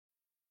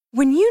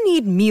When you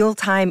need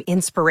mealtime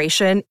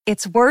inspiration,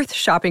 it's worth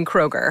shopping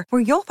Kroger,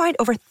 where you'll find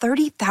over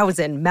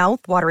 30,000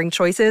 mouth-watering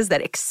choices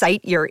that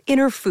excite your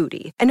inner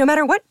foodie. And no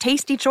matter what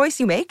tasty choice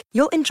you make,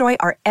 you'll enjoy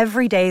our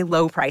everyday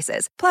low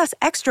prices, plus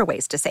extra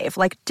ways to save,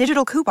 like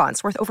digital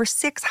coupons worth over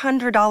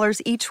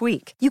 $600 each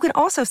week. You can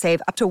also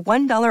save up to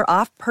 $1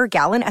 off per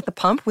gallon at the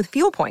pump with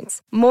fuel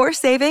points. More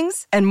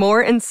savings and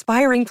more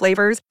inspiring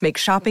flavors make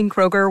shopping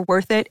Kroger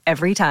worth it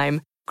every time.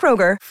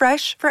 Kroger,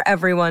 fresh for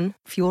everyone.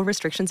 Fuel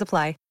restrictions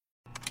apply.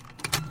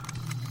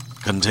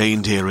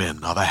 Contained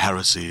herein are the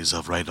heresies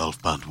of Radolf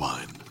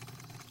Burntwine,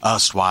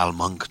 erstwhile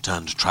monk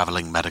turned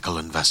traveling medical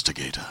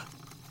investigator.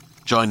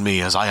 Join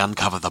me as I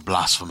uncover the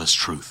blasphemous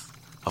truth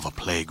of a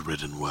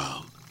plague-ridden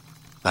world,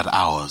 that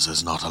ours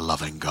is not a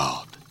loving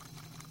God,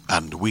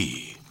 and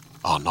we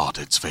are not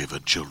its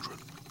favored children.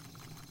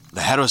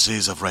 The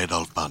heresies of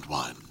Radolf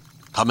Burntwine,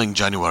 coming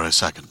January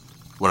 2nd,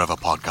 wherever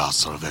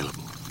podcasts are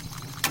available.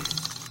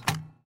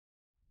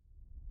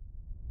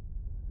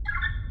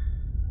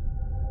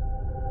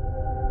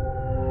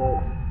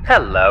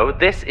 Hello,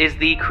 this is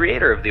the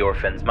creator of The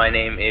Orphans. My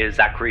name is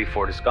Zachary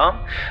Fortescombe,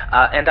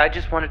 and I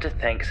just wanted to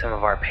thank some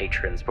of our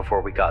patrons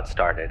before we got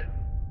started.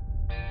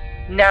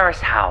 Naris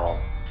Howell,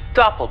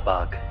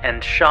 Doppelbug,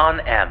 and Sean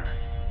M.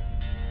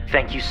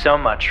 Thank you so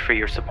much for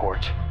your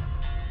support.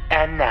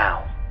 And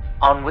now,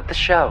 on with the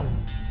show.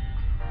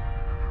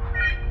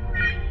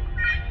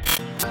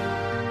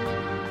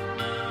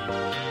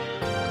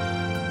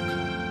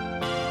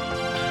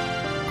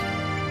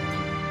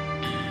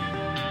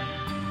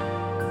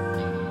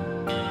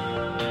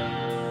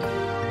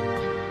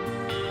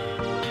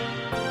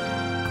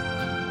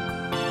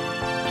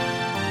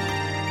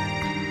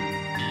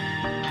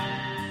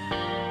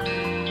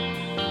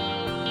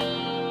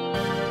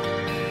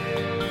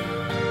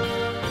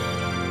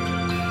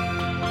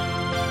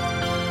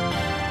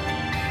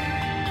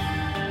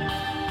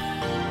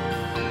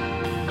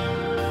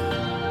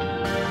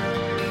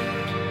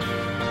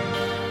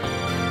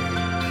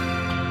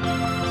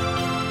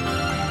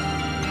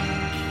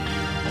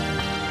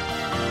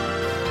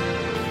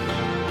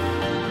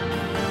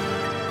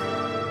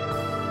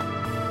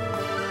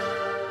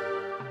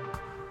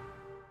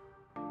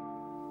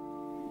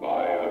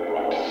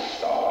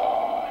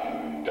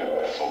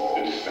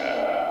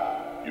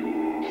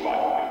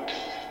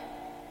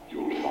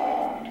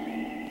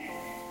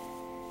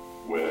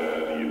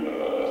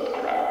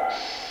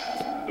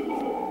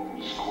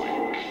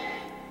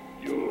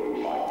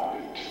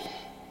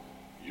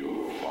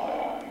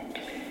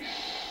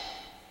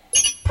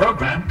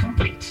 Program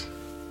complete.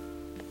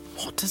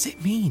 What does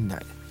it mean?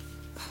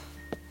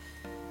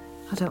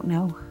 I don't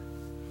know.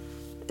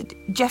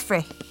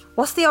 Jeffrey,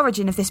 what's the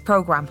origin of this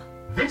program?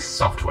 This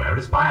software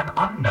is by an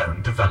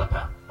unknown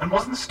developer and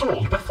was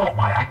installed before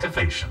my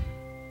activation.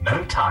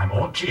 No time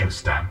or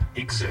geostamp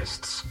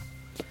exists.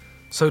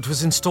 So it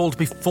was installed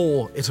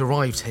before it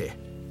arrived here?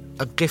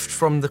 A gift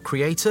from the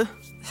creator?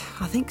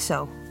 I think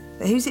so.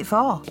 But who's it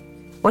for?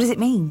 What does it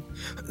mean?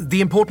 The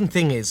important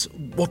thing is,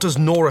 what does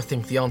Nora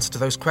think the answer to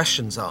those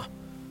questions are?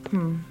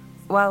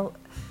 Well,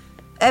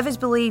 Evers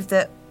believed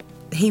that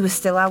he was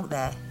still out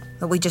there,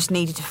 that we just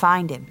needed to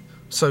find him.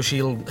 So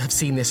she'll have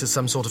seen this as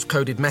some sort of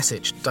coded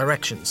message,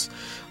 directions.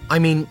 I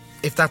mean,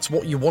 if that's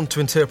what you want to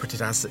interpret it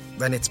as,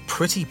 then it's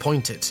pretty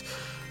pointed.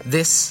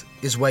 This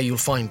is where you'll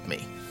find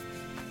me.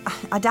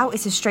 I doubt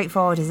it's as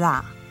straightforward as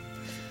that.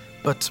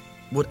 But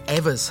would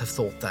Evers have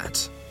thought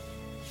that?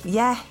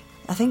 Yeah,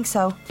 I think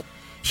so.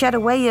 She had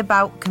a way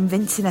about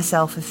convincing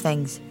herself of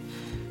things.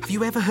 Have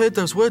you ever heard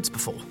those words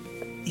before?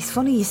 It's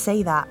funny you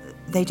say that.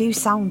 They do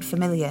sound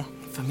familiar.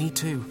 For me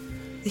too.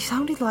 They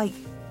sounded like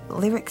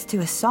lyrics to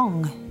a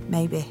song,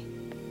 maybe.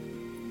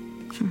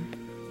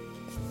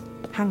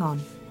 Hang on.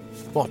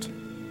 What?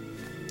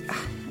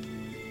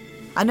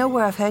 I know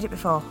where I've heard it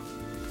before.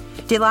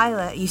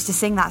 Delilah used to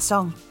sing that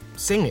song.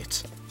 Sing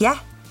it? Yeah,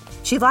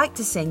 she liked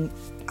to sing.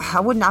 I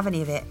wouldn't have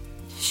any of it.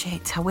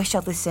 Shit, I wish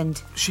I'd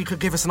listened. She could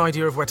give us an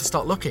idea of where to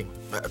start looking.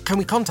 Can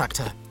we contact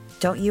her?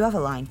 Don't you have a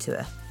line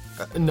to her?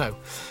 No.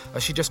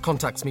 She just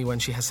contacts me when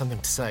she has something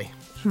to say.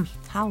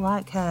 How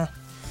like her.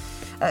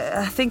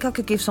 I think I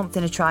could give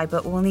something a try,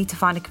 but we'll need to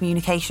find a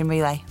communication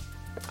relay.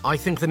 I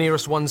think the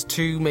nearest one's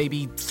 2,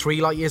 maybe 3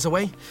 light years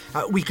away.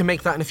 We can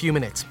make that in a few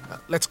minutes.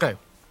 Let's go.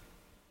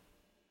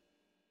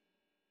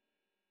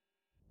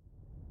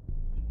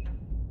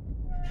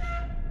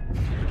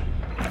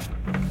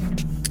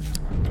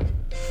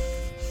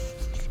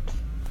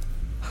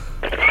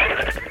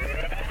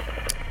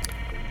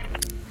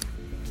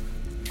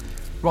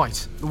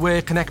 Right,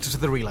 we're connected to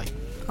the relay.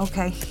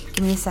 Okay,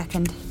 give me a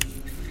second.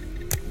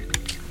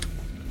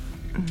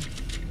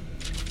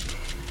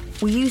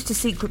 We used a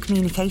secret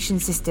communication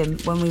system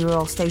when we were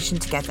all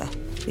stationed together.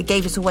 It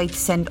gave us a way to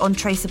send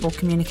untraceable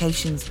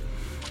communications.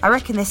 I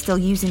reckon they're still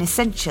using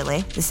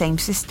essentially the same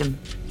system.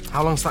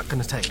 How long's that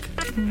going to take?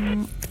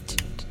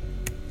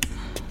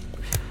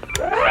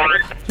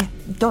 Yeah,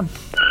 done.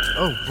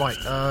 Oh, right.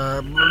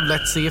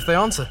 Let's see if they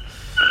answer.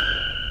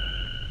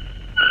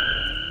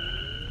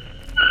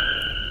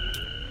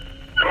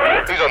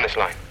 Who's on this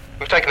line?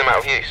 We've taken them out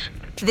of use.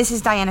 This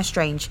is Diana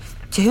Strange.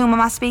 To whom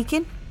am I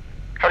speaking?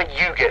 How did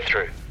you get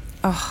through?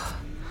 Oh,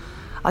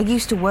 I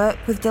used to work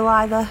with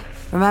Delilah,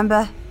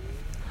 remember?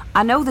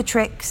 I know the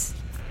tricks.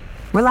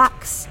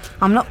 Relax,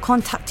 I'm not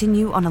contacting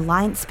you on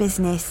Alliance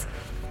business.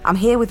 I'm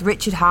here with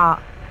Richard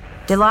Hart.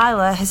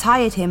 Delilah has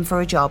hired him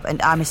for a job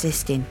and I'm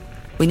assisting.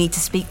 We need to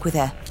speak with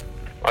her.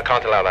 I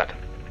can't allow that.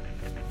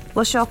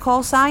 What's your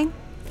call sign?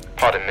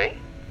 Pardon me?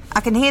 I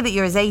can hear that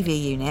you're a Xavier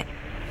unit.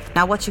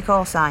 Now what's your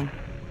call sign?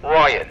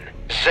 Ryan.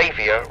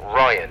 Xavier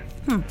Ryan.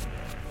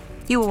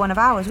 You were one of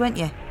ours, weren't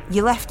you?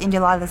 You left in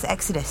Delilah's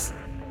Exodus.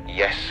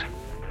 Yes.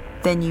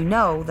 Then you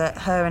know that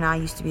her and I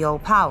used to be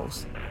old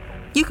pals.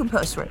 You can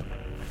put us through.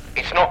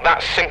 It's not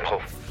that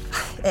simple.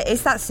 It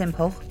is that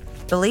simple.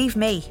 Believe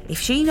me, if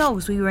she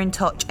knows we were in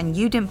touch and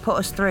you didn't put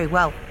us through,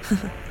 well,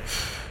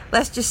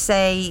 let's just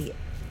say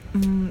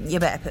you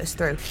better put us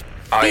through.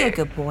 Be a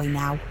good boy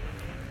now.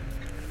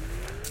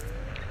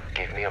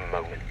 Give me a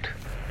moment.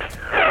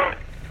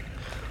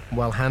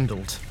 Well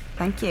handled.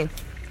 Thank you.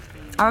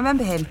 I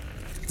remember him.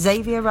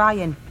 Xavier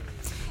Ryan.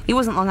 He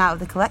wasn't long out of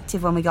the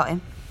collective when we got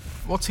him.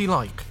 What's he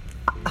like?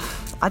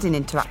 I didn't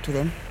interact with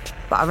him,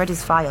 but I read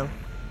his file.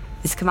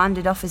 His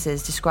commanded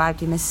officers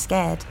described him as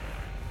scared.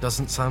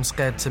 Doesn't sound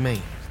scared to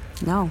me.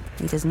 No,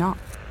 he does not.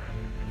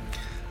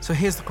 So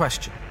here's the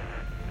question.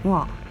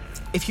 What?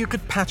 If you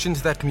could patch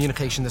into their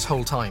communication this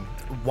whole time,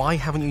 why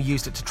haven't you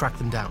used it to track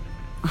them down?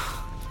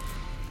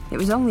 It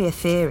was only a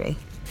theory.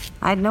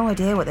 I had no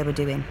idea what they were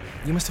doing.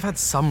 You must have had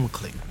some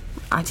clue.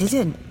 I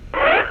didn't.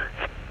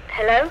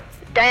 Hello?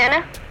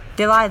 Diana?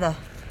 Delilah,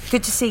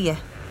 good to see you.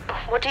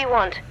 What do you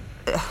want?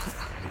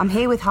 I'm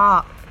here with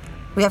Hart.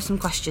 We have some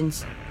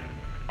questions.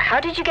 How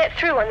did you get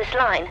through on this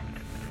line?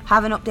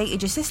 Haven't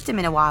updated your system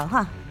in a while,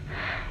 huh?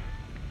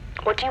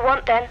 What do you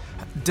want then?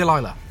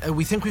 Delilah,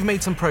 we think we've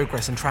made some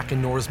progress in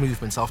tracking Nora's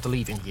movements after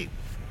leaving you.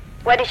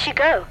 Where did she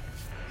go?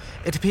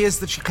 It appears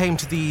that she came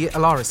to the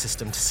Alara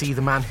system to see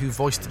the man who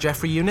voiced the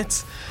Jeffrey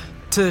units.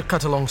 To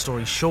cut a long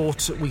story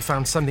short, we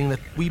found something that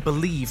we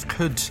believe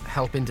could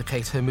help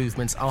indicate her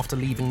movements after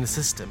leaving the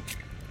system.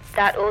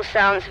 That all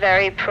sounds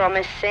very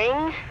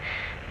promising.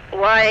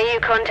 Why are you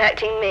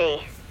contacting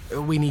me?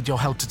 We need your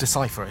help to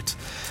decipher it.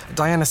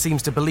 Diana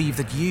seems to believe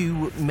that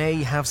you may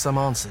have some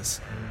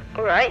answers.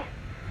 All right.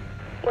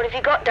 What have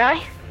you got,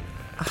 Di?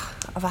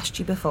 I've asked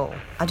you before.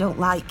 I don't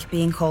like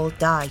being called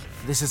Di.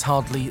 This is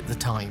hardly the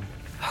time.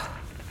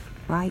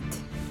 Right.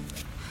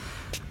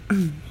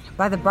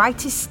 By the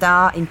brightest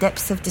star in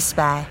depths of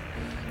despair,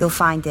 you'll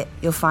find it,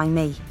 you'll find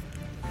me.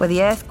 Where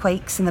the earth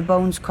quakes and the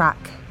bones crack,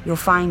 you'll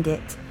find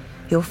it,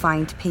 you'll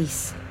find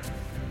peace.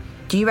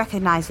 Do you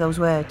recognise those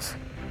words?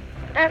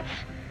 That's...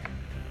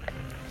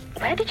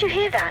 Where did you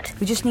hear that?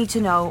 We just need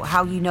to know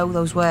how you know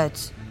those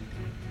words.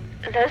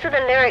 Those are the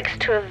lyrics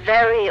to a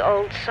very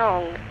old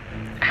song.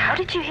 How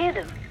did you hear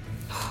them?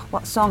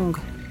 What song?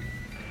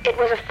 It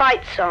was a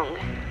fight song.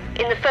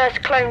 In the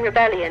first Clone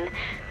Rebellion,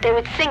 they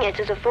would sing it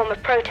as a form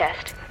of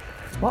protest.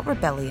 What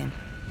rebellion?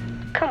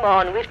 Come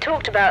on, we've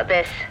talked about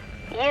this.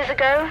 Years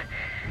ago,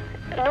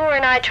 Nora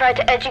and I tried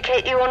to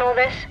educate you on all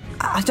this.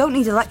 I don't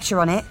need a lecture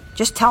on it.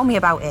 Just tell me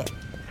about it.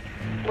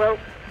 Well,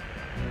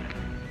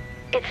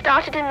 it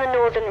started in the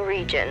northern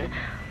region,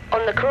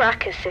 on the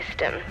Caracas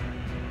system.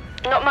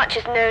 Not much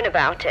is known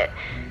about it.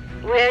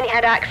 We only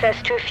had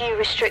access to a few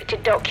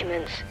restricted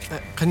documents.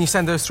 Can you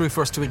send those through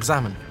for us to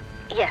examine?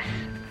 Yes,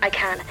 I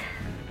can.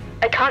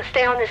 I can't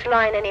stay on this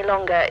line any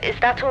longer. Is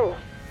that all?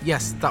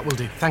 Yes, that will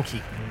do. Thank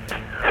you.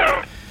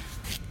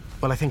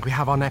 Well, I think we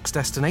have our next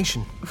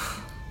destination.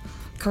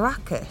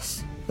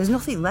 Caracas? There's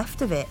nothing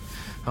left of it.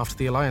 After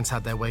the Alliance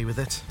had their way with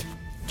it.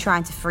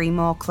 Trying to free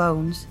more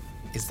clones.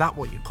 Is that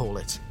what you call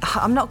it?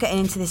 I'm not getting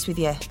into this with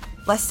you.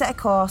 Let's set a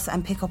course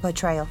and pick up her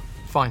trail.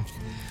 Fine.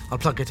 I'll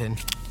plug it in.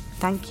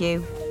 Thank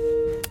you.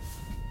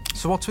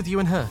 So what's with you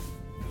and her?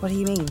 What do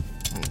you mean?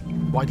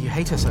 Why do you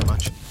hate her so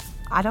much?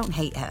 I don't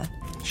hate her.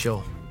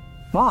 Sure.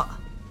 What?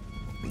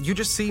 You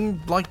just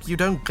seem like you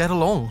don't get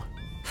along.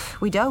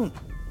 We don't.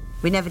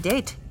 We never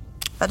did.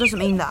 That doesn't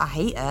mean that I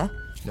hate her.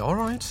 All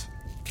right.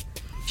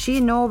 She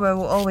and Nora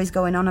were always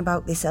going on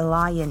about this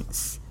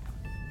alliance.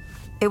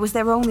 It was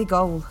their only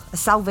goal, a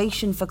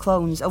salvation for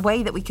clones, a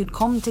way that we could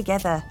come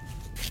together.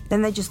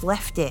 Then they just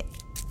left it.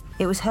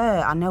 It was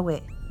her, I know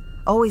it.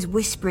 Always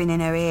whispering in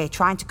her ear,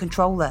 trying to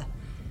control her.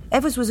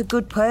 Evers was a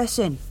good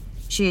person.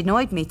 She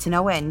annoyed me to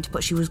no end,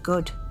 but she was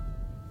good.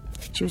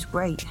 She was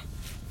great.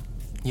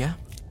 Yeah?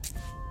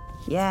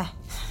 Yeah.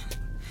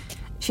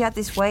 She had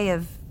this way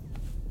of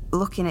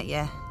looking at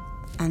you,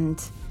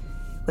 and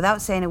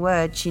without saying a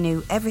word, she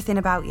knew everything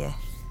about you.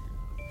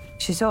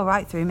 She saw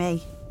right through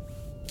me,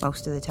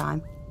 most of the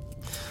time.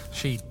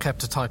 She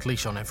kept a tight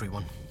leash on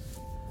everyone.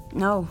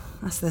 No,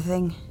 that's the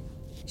thing.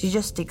 She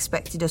just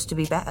expected us to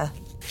be better.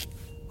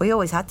 We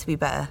always had to be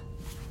better,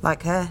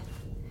 like her.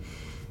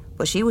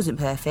 But she wasn't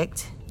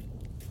perfect.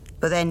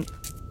 But then,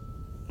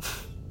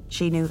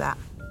 she knew that.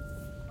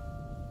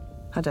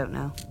 I don't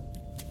know.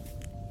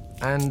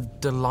 And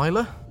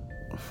Delilah?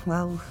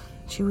 Well,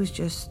 she was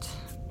just...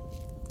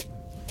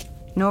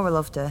 Nora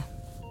loved her.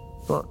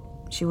 but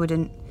she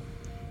couldn't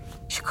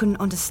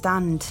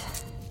understand,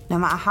 no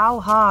matter how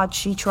hard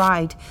she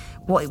tried,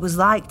 what it was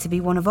like to be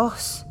one of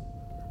us.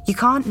 You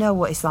can't know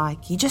what it's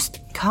like. You just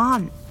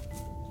can't.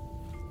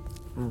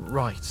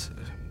 Right.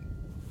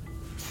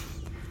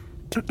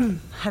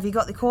 Have you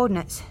got the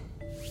coordinates?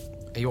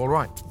 Are you all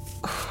right?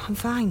 I'm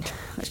fine.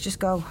 Let's just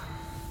go.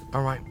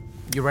 All right.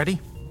 You ready?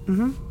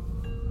 Mm-hmm.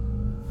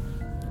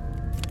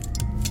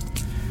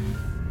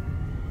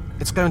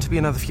 It's going to be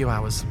another few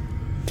hours.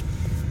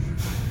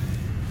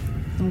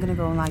 I'm gonna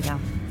go and lie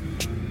down.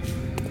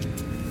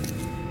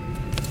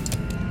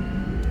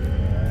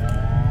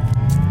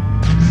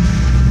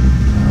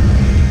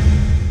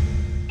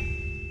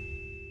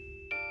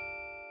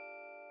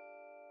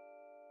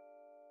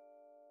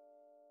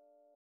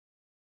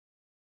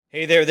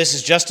 Hey there, this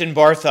is Justin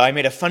Bartha. I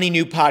made a funny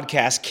new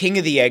podcast, King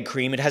of the Egg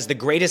Cream. It has the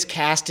greatest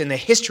cast in the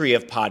history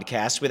of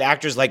podcasts with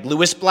actors like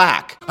Louis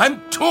Black. I'm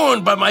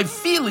torn by my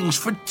feelings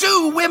for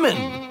two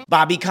women.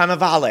 Bobby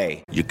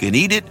Cannavale. You can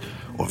eat it,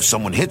 or if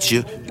someone hits you,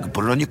 you can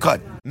put it on your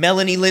cut.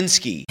 Melanie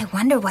Linsky. I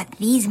wonder what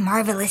these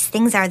marvelous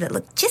things are that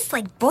look just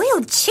like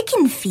boiled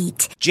chicken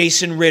feet.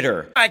 Jason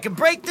Ritter. I can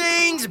break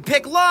things and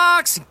pick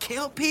locks and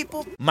kill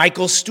people.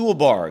 Michael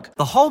Stuhlbarg.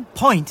 The whole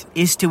point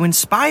is to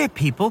inspire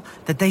people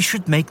that they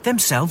should make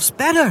themselves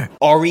better.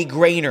 Ari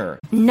Grainer.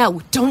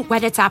 No, don't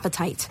whet its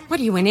appetite.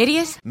 What are you, an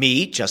idiot?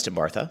 Me, Justin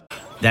Bartha.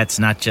 That's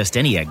not just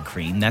any egg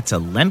cream, that's a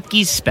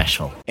Lemke's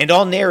special. And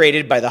all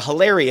narrated by the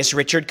hilarious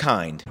Richard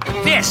Kind.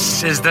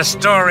 This is the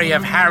story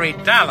of Harry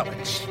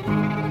Dalowitz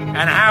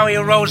and how he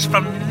rose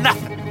from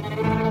nothing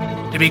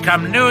to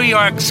become New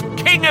York's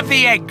King of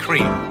the Egg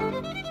Cream.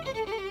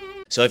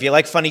 So if you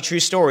like funny true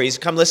stories,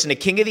 come listen to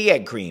King of the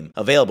Egg Cream,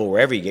 available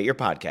wherever you get your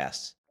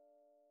podcasts.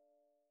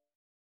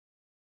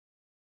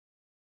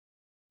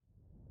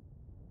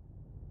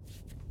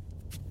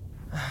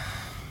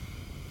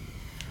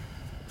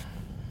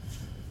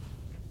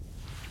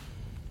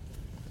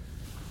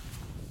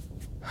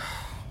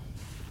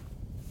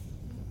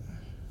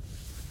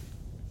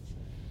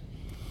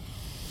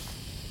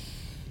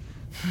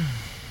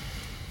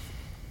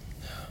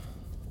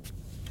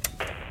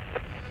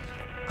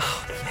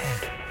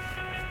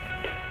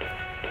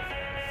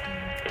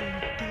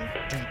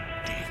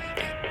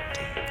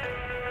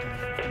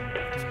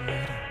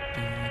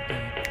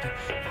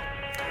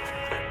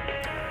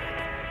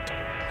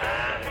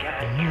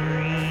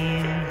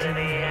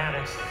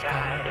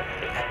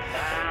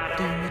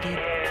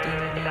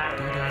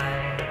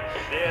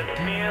 There's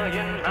a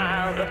million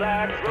miles of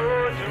black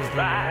road to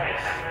ride.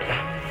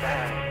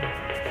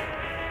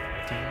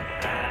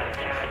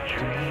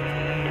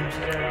 Dreams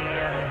to the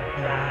other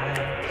side.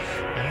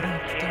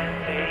 Can't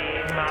be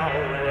my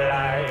whole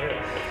life.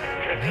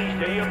 Just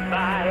stay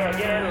by,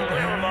 get a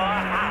little more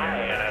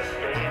high, and I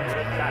stay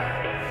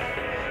inside.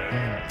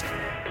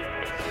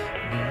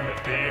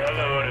 Say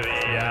hello to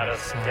the outer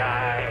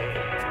sky.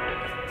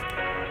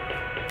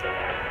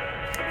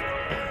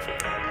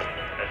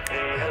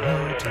 Hello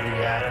to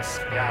the outer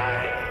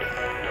sky.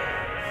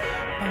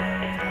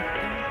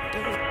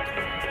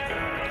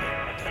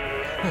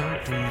 Hello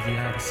to the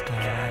outer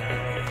sky.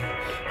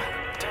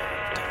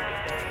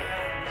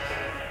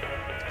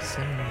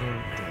 Say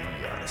hello to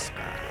the outer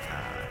sky.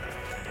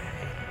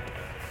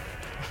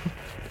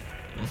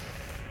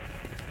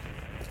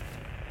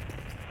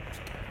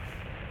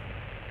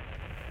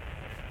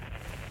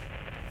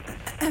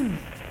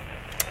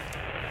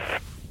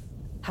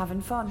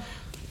 Having fun?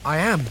 I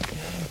am.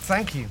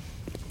 Thank you.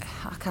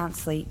 I can't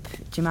sleep.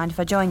 Do you mind if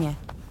I join you?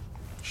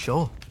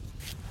 Sure.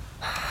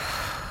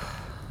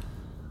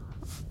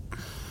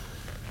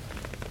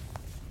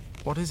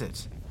 What is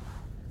it?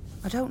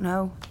 I don't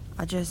know.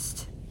 I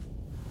don't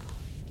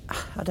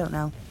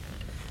know.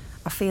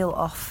 I feel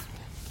off.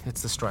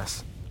 It's the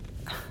stress.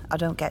 I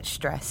don't get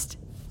stressed.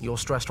 You're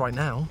stressed right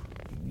now.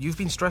 You've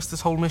been stressed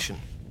this whole mission.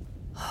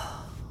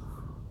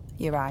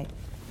 You're right.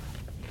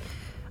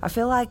 I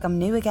feel like I'm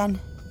new again.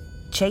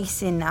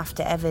 Chasing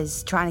after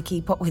Evers, trying to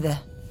keep up with her.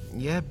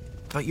 Yeah,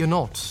 but you're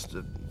not.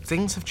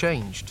 Things have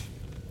changed.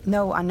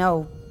 No, I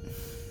know.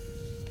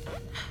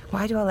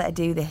 Why do I let her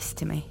do this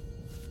to me?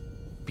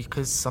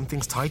 Because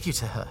something's tied you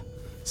to her.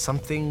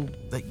 Something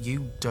that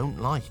you don't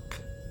like.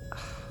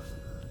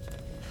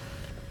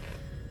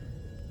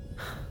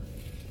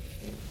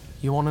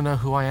 You want to know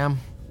who I am?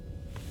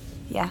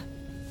 Yeah,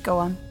 go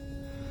on.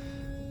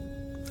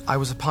 I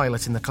was a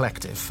pilot in the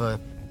Collective for...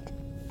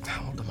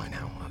 How old am I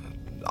now?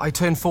 I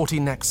turned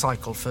 14 next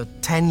cycle for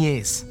 10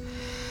 years.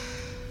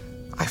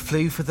 I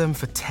flew for them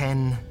for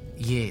 10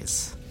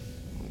 years.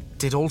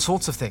 Did all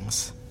sorts of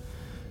things.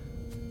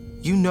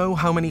 You know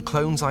how many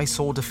clones I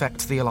saw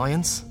defect to the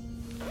Alliance?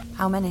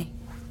 How many?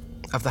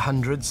 Of the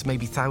hundreds,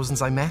 maybe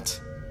thousands I met?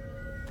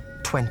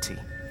 20.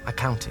 I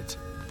counted.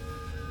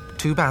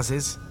 2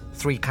 Bazes,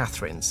 3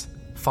 Catherines,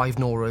 5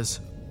 Noras,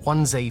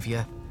 1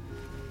 Xavier,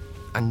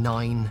 and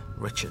 9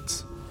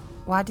 Richards.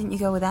 Why didn't you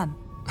go with them?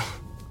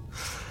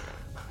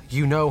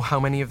 You know how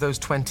many of those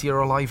 20 are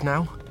alive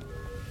now?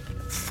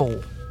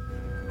 4.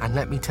 And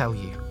let me tell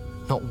you,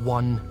 not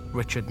one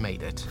Richard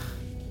made it.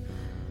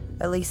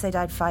 At least they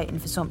died fighting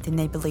for something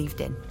they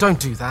believed in. Don't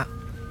do that.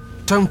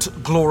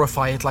 Don't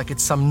glorify it like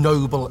it's some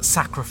noble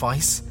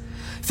sacrifice.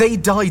 They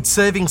died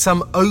serving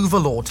some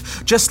overlord,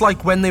 just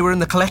like when they were in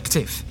the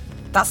Collective.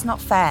 That's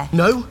not fair.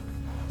 No?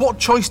 What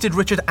choice did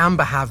Richard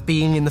Amber have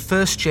being in the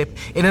first ship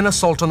in an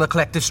assault on the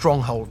Collective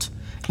stronghold?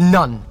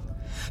 None.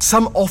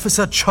 Some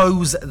officer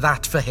chose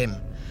that for him.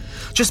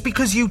 Just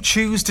because you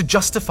choose to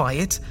justify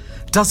it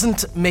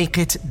doesn't make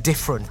it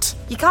different.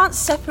 You can't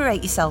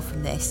separate yourself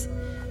from this.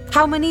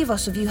 How many of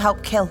us have you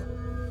helped kill?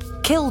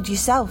 Killed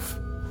yourself?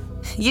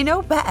 You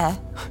know better.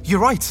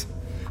 You're right.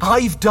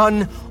 I've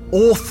done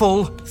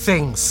awful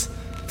things.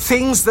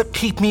 Things that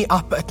keep me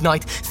up at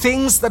night.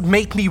 Things that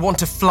make me want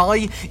to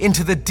fly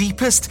into the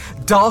deepest,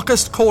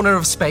 darkest corner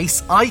of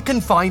space I can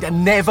find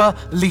and never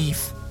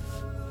leave.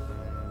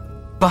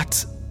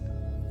 But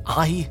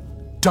I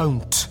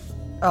don't.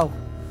 Oh,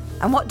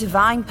 and what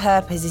divine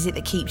purpose is it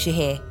that keeps you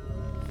here?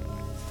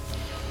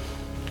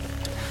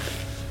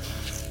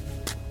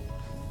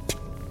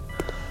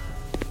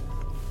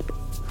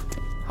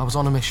 I was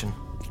on a mission.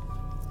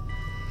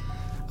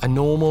 A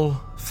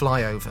normal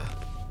flyover.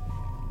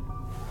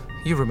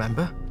 You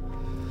remember?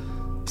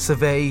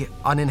 Survey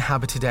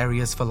uninhabited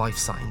areas for life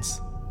signs.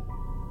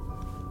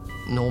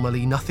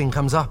 Normally, nothing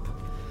comes up.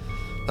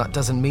 That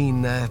doesn't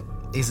mean there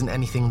isn't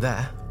anything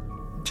there.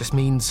 It just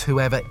means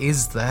whoever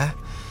is there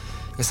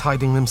is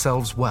hiding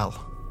themselves well.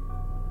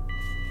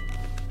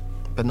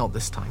 But not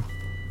this time.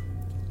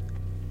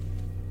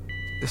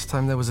 This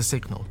time there was a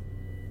signal.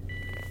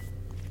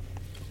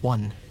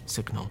 One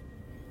signal.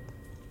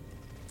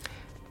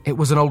 It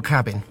was an old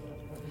cabin.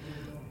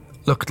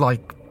 Looked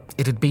like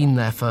it had been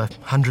there for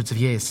hundreds of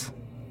years.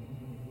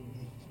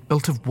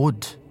 Built of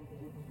wood.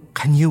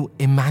 Can you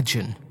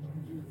imagine?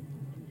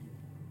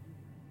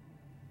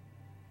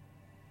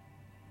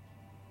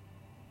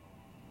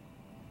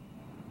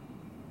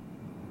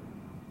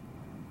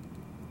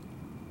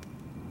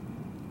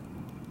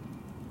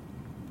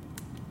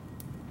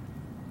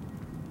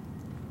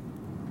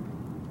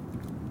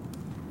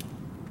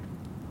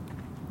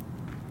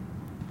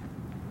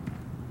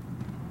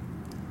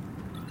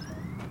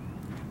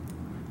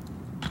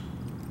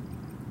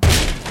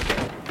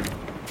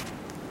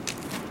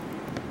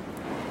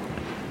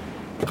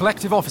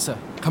 Collective officer,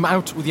 come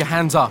out with your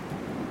hands up.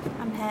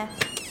 I'm here.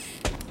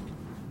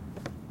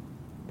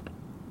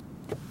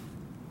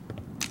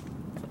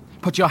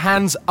 Put your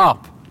hands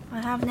up. I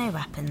have no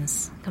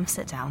weapons. Come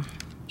sit down.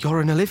 You're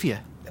an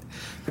Olivia.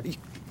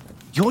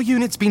 Your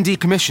unit's been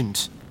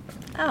decommissioned.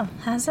 Oh,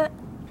 has it?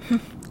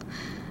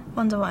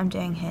 Wonder what I'm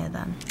doing here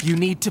then. You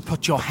need to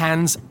put your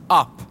hands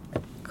up.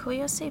 Call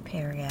your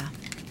superior.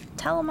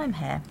 Tell them I'm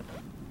here.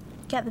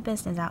 Get the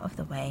business out of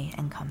the way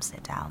and come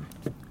sit down.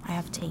 I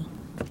have tea.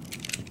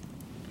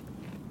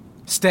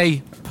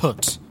 Stay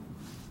put.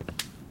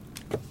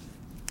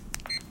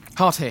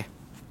 Hart here.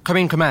 Come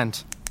in,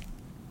 command.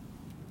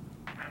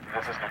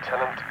 This is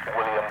Lieutenant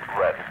William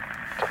Redden.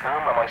 To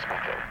whom am I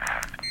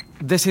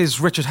speaking? This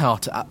is Richard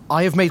Hart.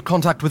 I have made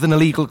contact with an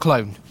illegal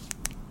clone.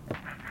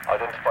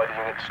 Identify the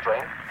unit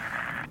strain.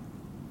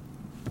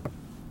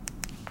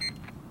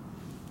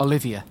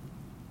 Olivia.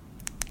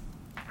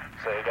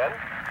 Say again.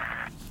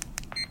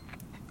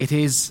 It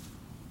is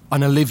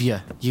an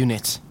Olivia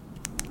unit.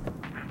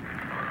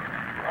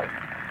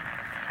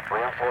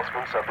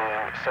 Reinforcements are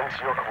being sent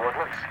to your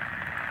coordinates.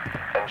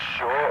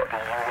 Ensure the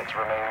unit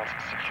remains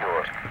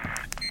secured.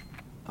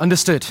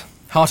 Understood.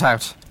 Hart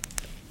out.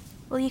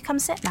 Will you come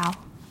sit now?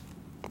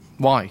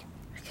 Why?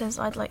 Because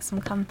I'd like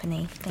some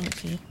company,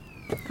 thank you.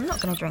 I'm not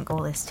going to drink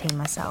all this tea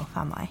myself,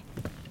 am I?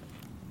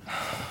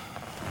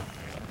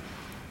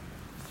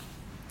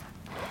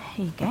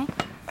 Here you go.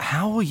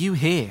 How are you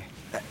here?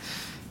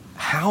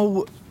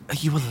 How are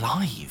you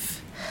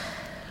alive?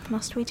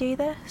 Must we do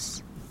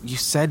this? You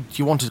said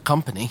you wanted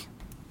company.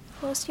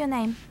 What's your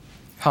name?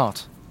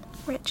 Hart.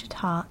 Richard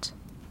Hart.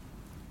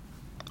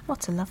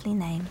 What a lovely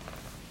name.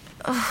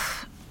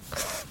 Ugh.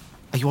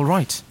 Are you all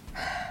right?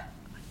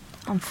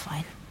 I'm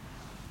fine.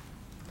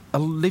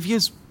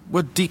 Olivia's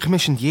were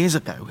decommissioned years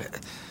ago.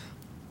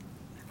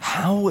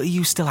 How are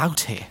you still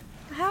out here?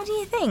 How do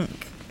you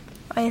think?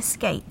 I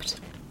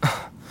escaped.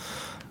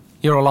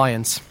 Your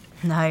alliance.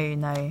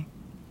 No.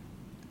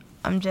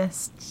 I'm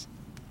just...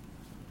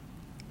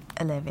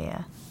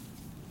 Olivia.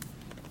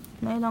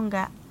 No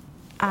longer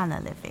an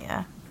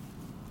Olivia.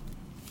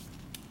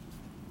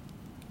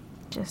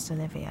 Just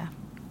Olivia.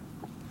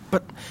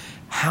 But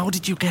how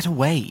did you get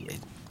away?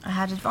 I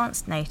had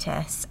advance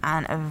notice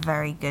and a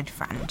very good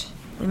friend.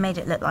 We made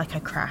it look like I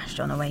crashed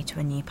on the way to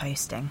a new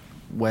posting.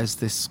 Where's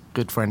this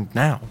good friend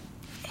now?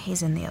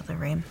 He's in the other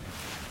room.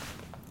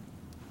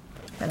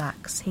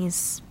 Relax,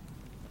 he's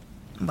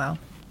not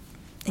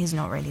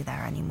really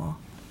there anymore.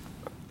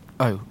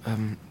 Oh,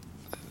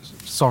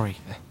 sorry.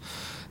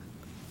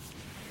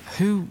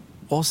 Who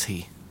was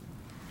he?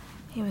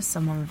 He was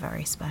someone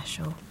very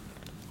special.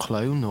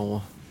 Clone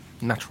or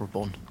natural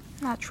born?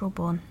 Natural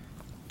born.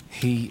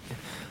 He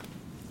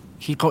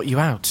got you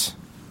out?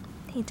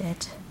 He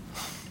did.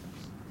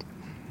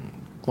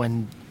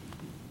 When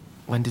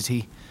did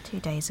he? 2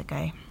 days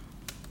ago.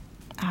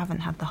 I haven't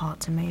had the heart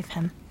to move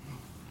him.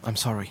 I'm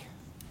sorry.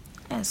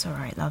 It's all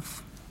right,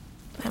 love.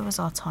 It was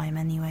our time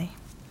anyway.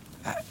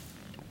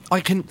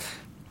 I could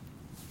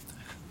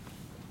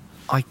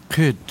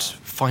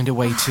find a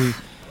way to...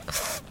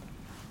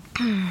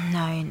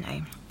 No.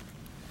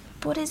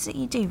 What is it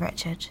you do,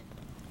 Richard?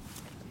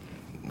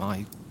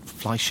 I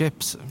fly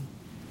ships.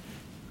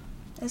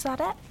 Is that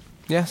it?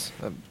 Yes,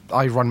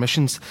 I run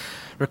missions,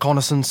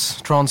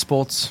 reconnaissance,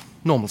 transports,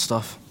 normal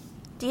stuff.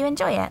 Do you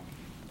enjoy it?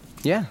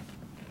 Yeah,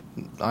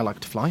 I like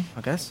to fly,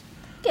 I guess.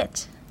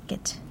 Good.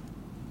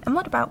 And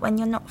what about when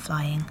you're not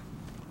flying?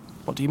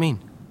 What do you mean?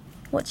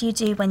 What do you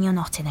do when you're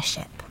not in a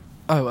ship?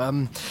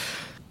 Oh,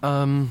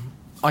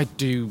 I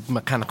do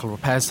mechanical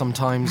repairs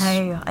sometimes.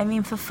 No, I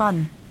mean for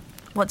fun.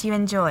 What do you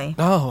enjoy?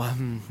 Oh,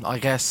 I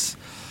guess...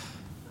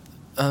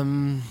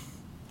 Come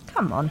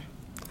on.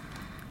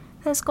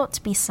 There's got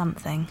to be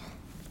something.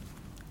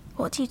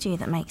 What do you do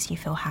that makes you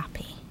feel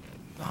happy?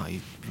 I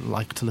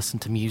like to listen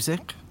to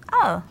music.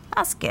 Oh,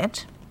 that's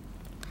good.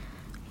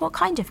 What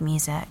kind of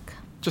music?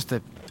 Just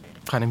the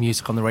kind of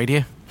music on the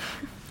radio.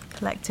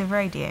 Collective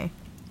radio?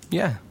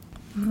 Yeah.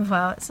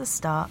 Well, it's a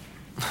start.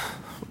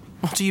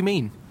 What do you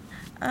mean?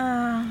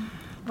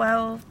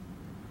 Well...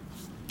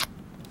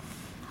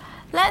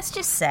 Let's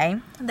just say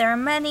there are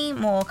many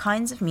more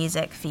kinds of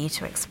music for you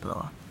to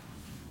explore.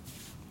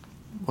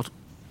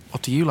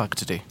 What do you like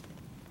to do?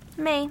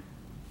 Me?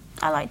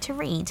 I like to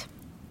read.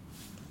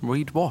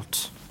 Read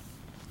what?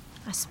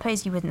 I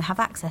suppose you wouldn't have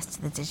access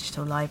to the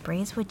digital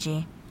libraries, would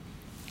you?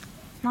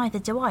 Neither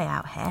do I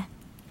out here.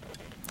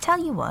 Tell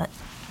you what.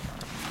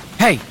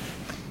 Hey!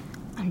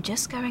 I'm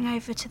just going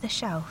over to the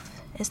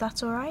shelf. Is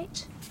that all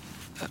right?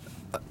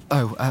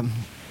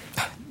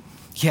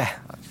 Yeah.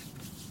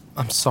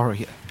 I'm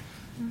sorry.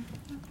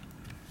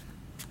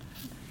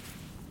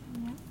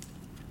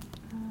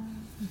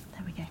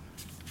 There we go.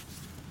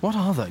 What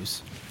are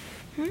those?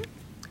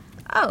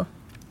 Oh,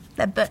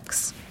 they're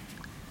books.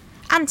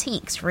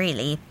 Antiques,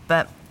 really,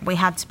 but we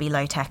had to be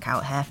low-tech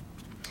out here.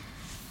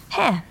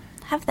 Here,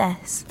 have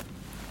this.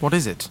 What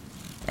is it?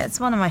 It's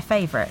one of my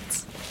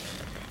favourites.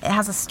 It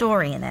has a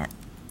story in it.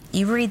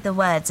 You read the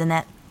words and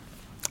it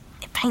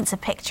paints a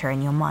picture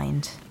in your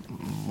mind.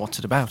 What's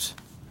it about?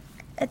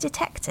 A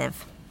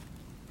detective.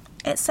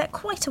 It's set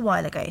quite a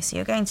while ago, so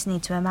you're going to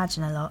need to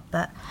imagine a lot,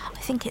 but I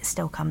think it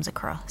still comes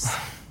across.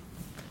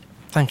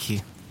 Thank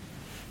you.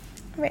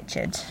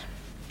 Richard,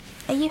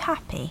 are you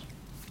happy?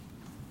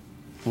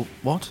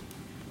 What?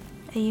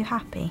 Are you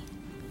happy?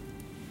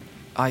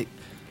 I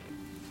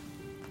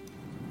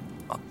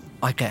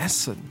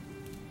guess.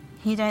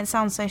 You don't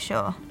sound so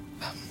sure.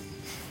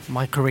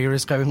 My career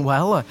is going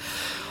well.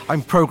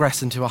 I'm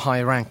progressing to a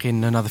higher rank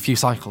in another few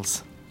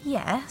cycles.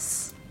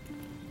 Yes,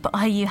 but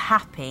are you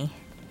happy?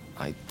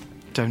 I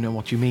don't know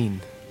what you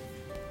mean.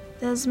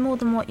 There's more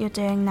than what you're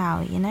doing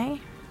now, you know?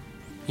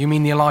 You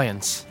mean the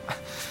Alliance?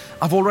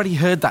 I've already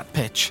heard that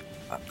pitch.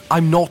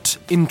 I'm not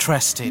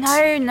interested.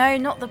 No,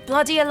 not the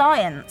bloody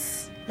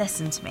Alliance.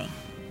 Listen to me.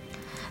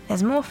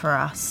 There's more for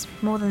us,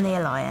 more than the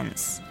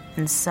Alliance,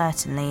 and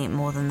certainly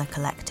more than the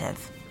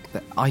Collective.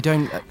 I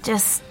don't...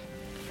 Just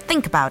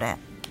think about it,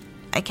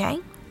 okay?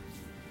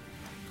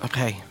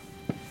 Okay.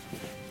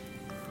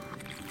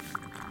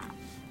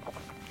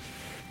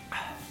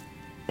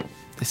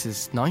 This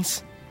is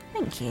nice.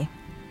 Thank you.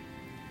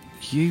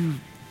 You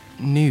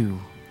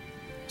knew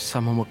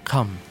someone would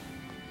come,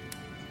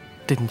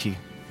 didn't you?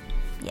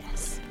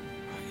 Yes.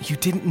 You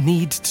didn't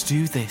need to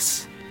do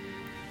this.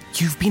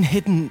 You've been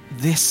hidden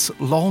this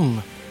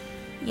long.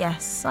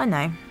 Yes, I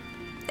know.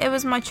 It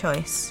was my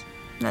choice.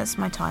 That's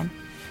my time.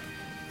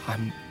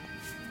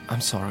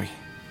 I'm sorry.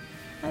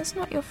 It's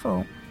not your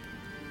fault.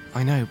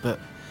 I know, but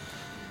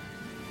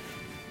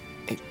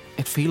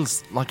it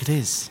feels like it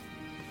is.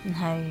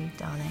 No,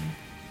 darling.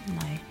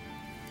 No.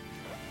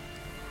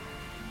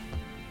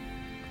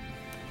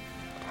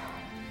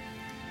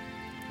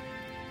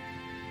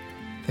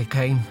 They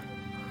came,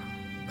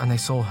 and they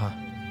saw her.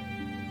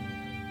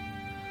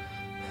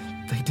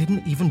 They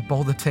didn't even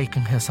bother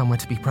taking her somewhere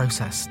to be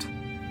processed.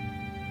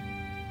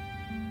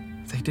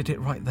 They did it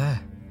right there.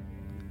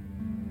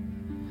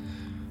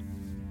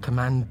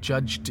 Command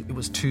judged it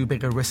was too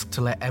big a risk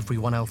to let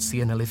everyone else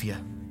see in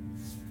Olivia.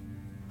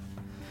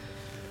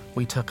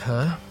 We took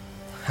her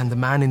and the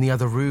man in the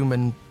other room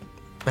and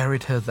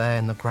buried her there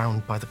in the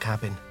ground by the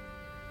cabin.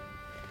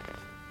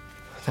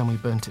 Then we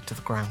burnt it to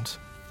the ground.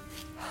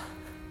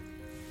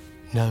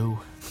 No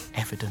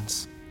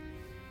evidence.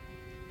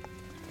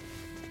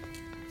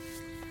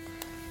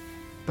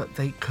 But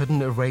they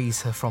couldn't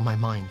erase her from my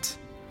mind.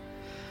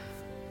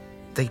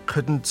 They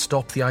couldn't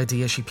stop the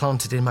idea she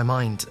planted in my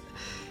mind.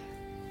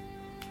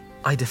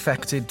 I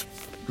defected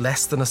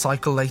less than a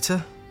cycle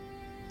later,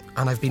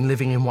 and I've been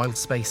living in wild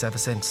space ever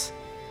since.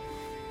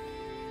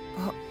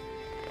 But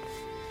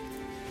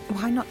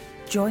why not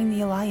join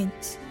the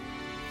Alliance?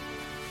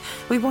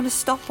 We want to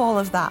stop all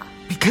of that.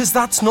 Because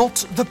that's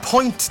not the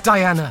point,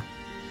 Diana.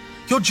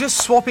 You're just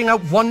swapping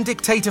out one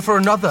dictator for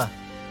another.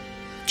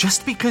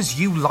 Just because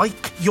you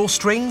like your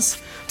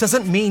strings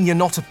doesn't mean you're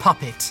not a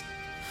puppet.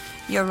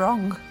 You're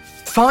wrong.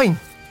 Fine.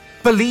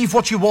 Believe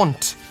what you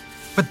want.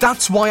 But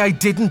that's why I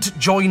didn't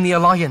join the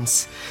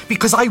Alliance.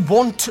 Because I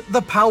want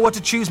the power to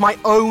choose my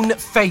own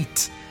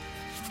fate.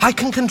 I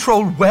can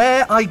control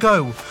where I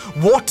go,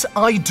 what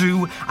I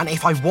do, and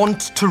if I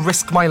want to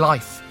risk my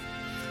life.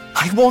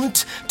 I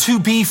want to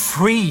be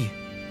free.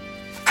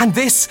 And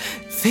this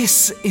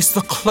is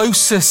the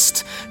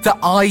closest that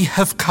I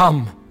have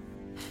come.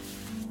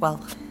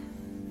 Well,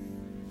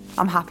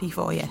 I'm happy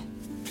for you.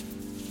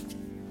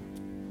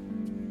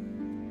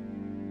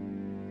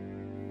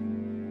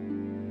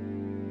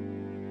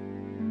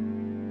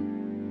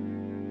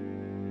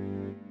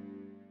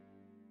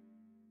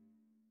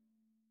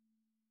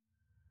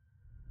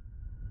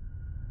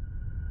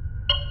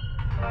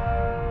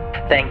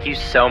 Thank you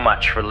so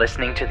much for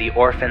listening to the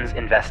Orphans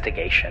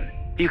Investigation.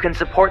 You can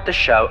support the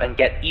show and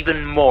get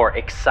even more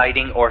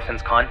exciting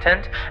Orphans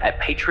content at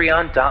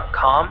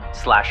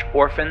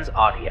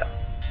patreon.com/orphansaudio.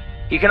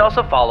 You can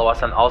also follow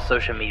us on all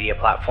social media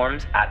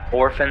platforms at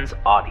Orphans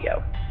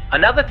Audio.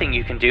 Another thing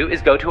you can do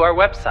is go to our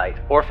website,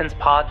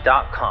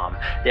 orphanspod.com.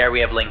 There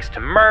we have links to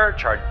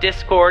merch, our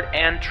Discord,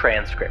 and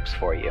transcripts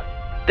for you.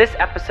 This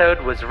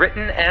episode was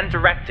written and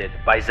directed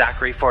by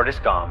Zachary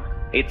Fortiscom.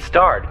 It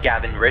starred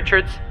Gavin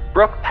Richards,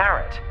 Brooke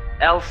Parrott,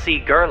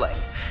 L.C. Gerling,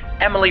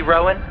 Emily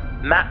Rowan,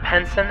 Matt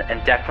Penson, and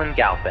Declan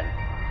Galpin.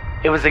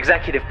 It was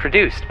executive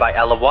produced by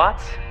Ella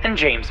Watts and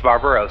James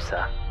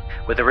Barbarossa,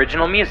 with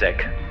original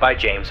music by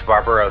James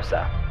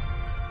Barbarossa.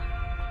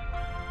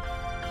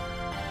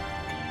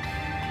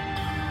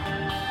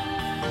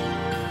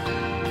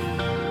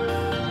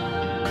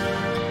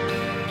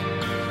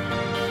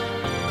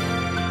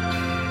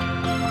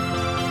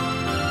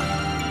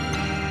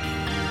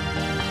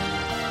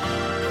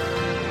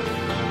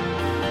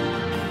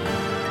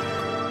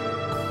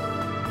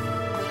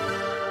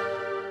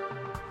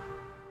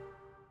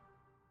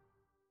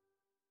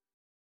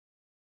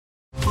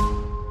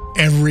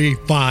 Every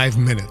 5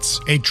 minutes,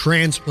 a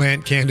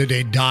transplant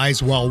candidate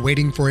dies while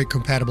waiting for a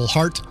compatible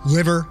heart,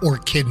 liver, or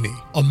kidney.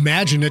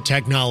 Imagine a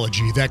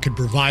technology that could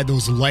provide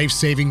those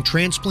life-saving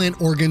transplant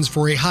organs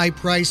for a high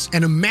price,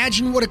 and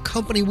imagine what a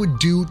company would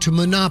do to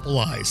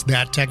monopolize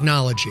that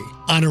technology.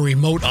 On a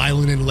remote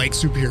island in Lake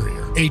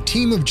Superior, a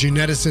team of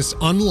geneticists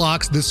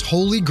unlocks this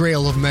holy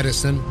grail of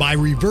medicine by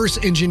reverse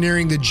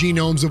engineering the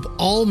genomes of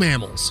all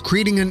mammals,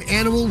 creating an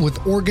animal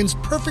with organs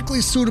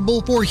perfectly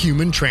suitable for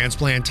human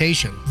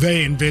transplantation.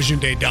 They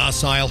envisioned a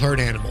docile herd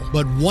animal,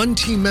 but one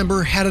team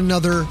member had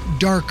another,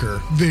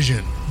 darker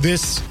vision.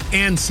 This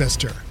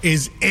ancestor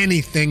is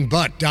anything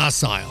but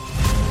docile.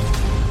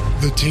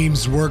 The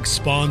team's work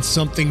spawned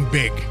something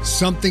big,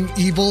 something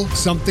evil,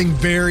 something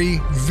very,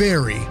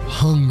 very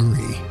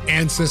hungry.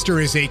 Ancestor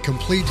is a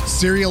complete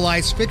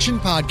serialized fiction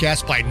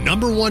podcast by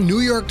 #1 New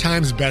York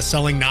Times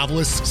bestselling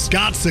novelist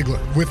Scott Sigler,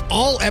 with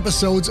all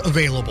episodes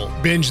available.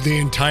 Binge the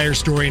entire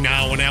story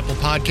now on Apple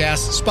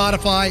Podcasts,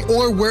 Spotify,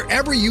 or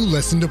wherever you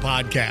listen to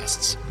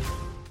podcasts.